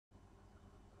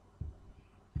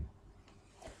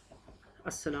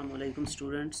Assalamu alaikum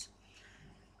students.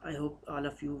 I hope all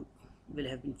of you will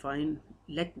have been fine.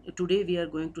 Today we are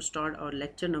going to start our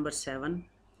lecture number 7,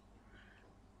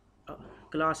 uh,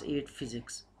 class 8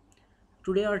 physics.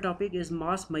 Today our topic is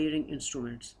mass measuring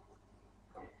instruments.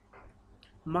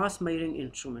 Mass measuring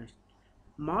instruments.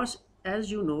 Mass,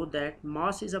 as you know that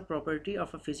mass is a property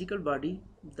of a physical body.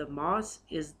 The mass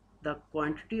is the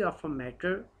quantity of a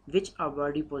matter which a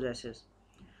body possesses.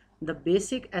 The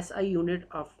basic SI unit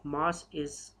of mass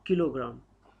is kilogram,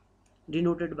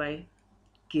 denoted by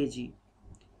kg.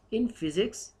 In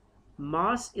physics,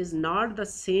 mass is not the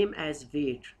same as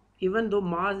weight. Even though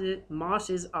mass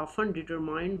is often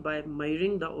determined by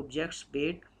measuring the object's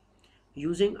weight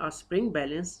using a spring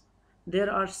balance,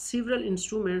 there are several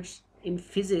instruments in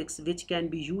physics which can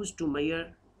be used to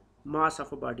measure mass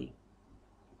of a body.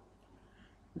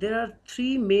 There are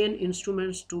three main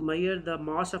instruments to measure the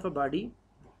mass of a body.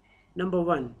 Number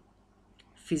one,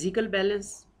 physical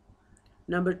balance.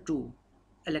 Number two,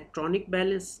 electronic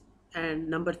balance. And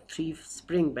number three,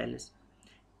 spring balance.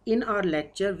 In our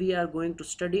lecture, we are going to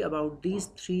study about these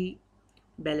three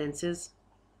balances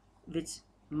which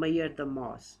measure the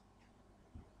mass.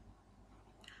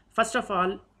 First of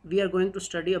all, we are going to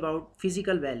study about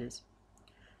physical balance.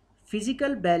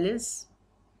 Physical balance,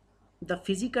 the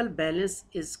physical balance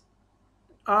is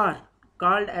are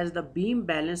called as the beam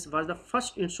balance, was the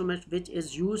first instrument which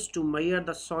is used to measure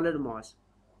the solid mass.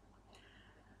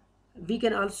 We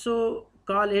can also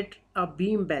call it a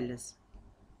beam balance.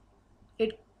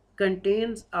 It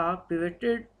contains a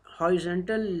pivoted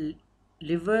horizontal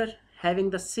lever having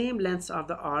the same length of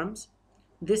the arms.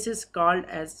 This is called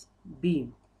as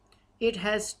beam. It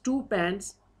has two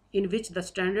pans in which the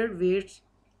standard weights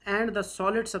and the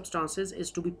solid substances is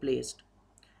to be placed.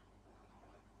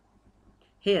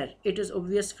 Here it is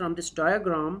obvious from this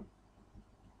diagram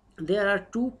there are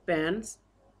two pans,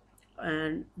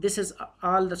 and this is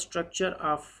all the structure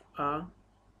of a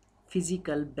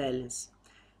physical balance.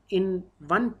 In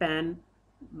one pan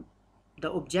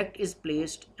the object is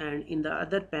placed, and in the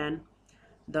other pan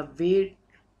the weight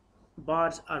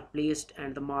bars are placed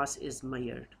and the mass is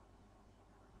measured.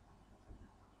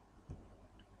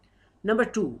 Number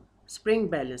two, spring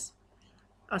balance.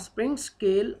 A spring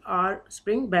scale or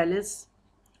spring balance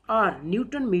or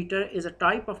Newton meter is a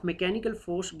type of mechanical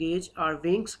force gauge or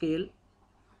weighing scale.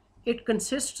 It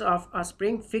consists of a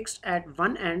spring fixed at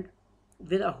one end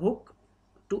with a hook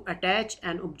to attach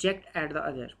an object at the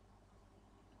other.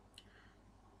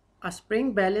 A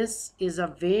spring balance is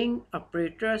a weighing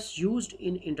apparatus used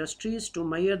in industries to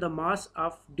measure the mass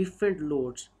of different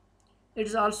loads. It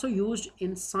is also used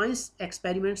in science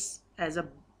experiments as a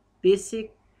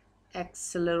basic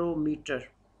accelerometer.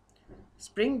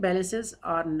 Spring balances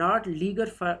are not legal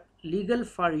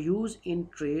for use in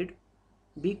trade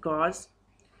because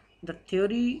the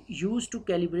theory used to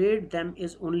calibrate them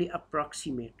is only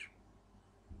approximate.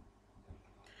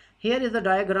 Here is the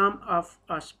diagram of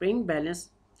a spring balance.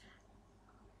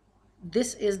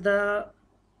 This is the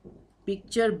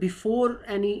picture before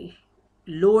any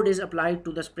load is applied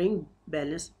to the spring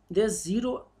balance. There's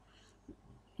zero,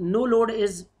 no load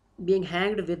is being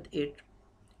hanged with it.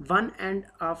 One end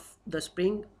of the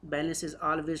spring balance is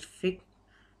always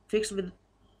fixed with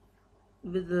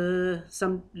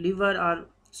some lever or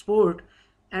support,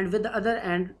 and with the other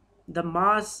end the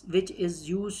mass which is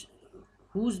used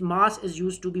whose mass is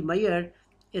used to be measured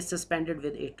is suspended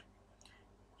with it.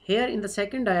 Here in the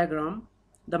second diagram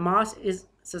the mass is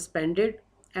suspended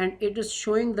and it is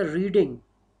showing the reading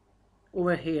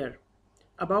over here.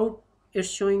 About it's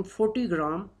showing 40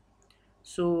 gram.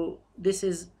 So this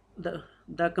is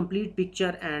the complete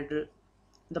picture and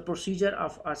the procedure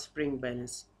of a spring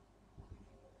balance.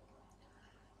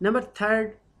 Number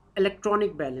third,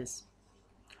 electronic balance.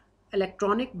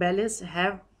 Electronic balance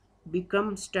have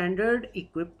become standard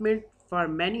equipment for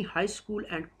many high school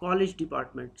and college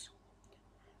departments.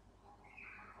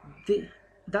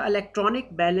 The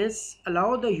electronic balance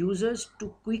allow the users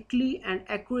to quickly and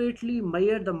accurately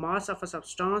measure the mass of a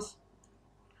substance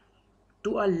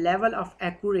to a level of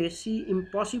accuracy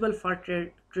impossible for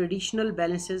traditional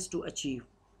balances to achieve.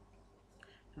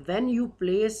 When you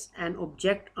place an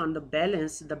object on the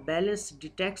balance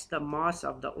detects the mass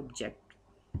of the object.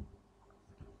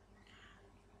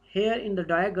 Here in the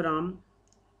diagram,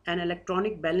 an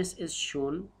electronic balance is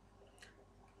shown.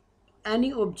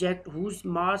 Any object whose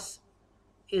mass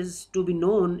is to be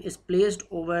known is placed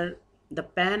over the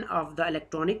pan of the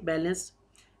electronic balance,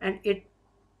 and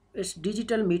its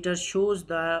digital meter shows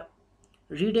the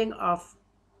reading of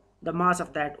the mass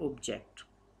of that object.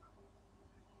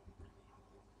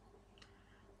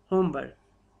 Homework.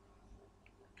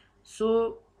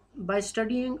 So by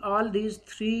studying all these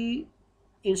three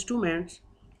instruments,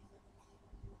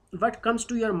 what comes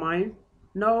to your mind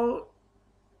now?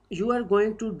 You are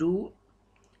going to do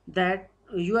that,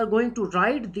 you are going to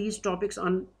write these topics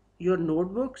on your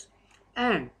notebooks,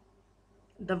 and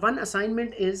the one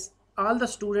assignment is all the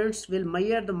students will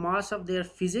measure the mass of their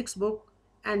physics book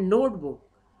and notebook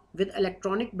with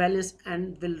electronic balance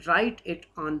and will write it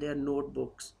on their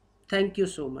notebooks. Thank you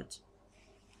so much.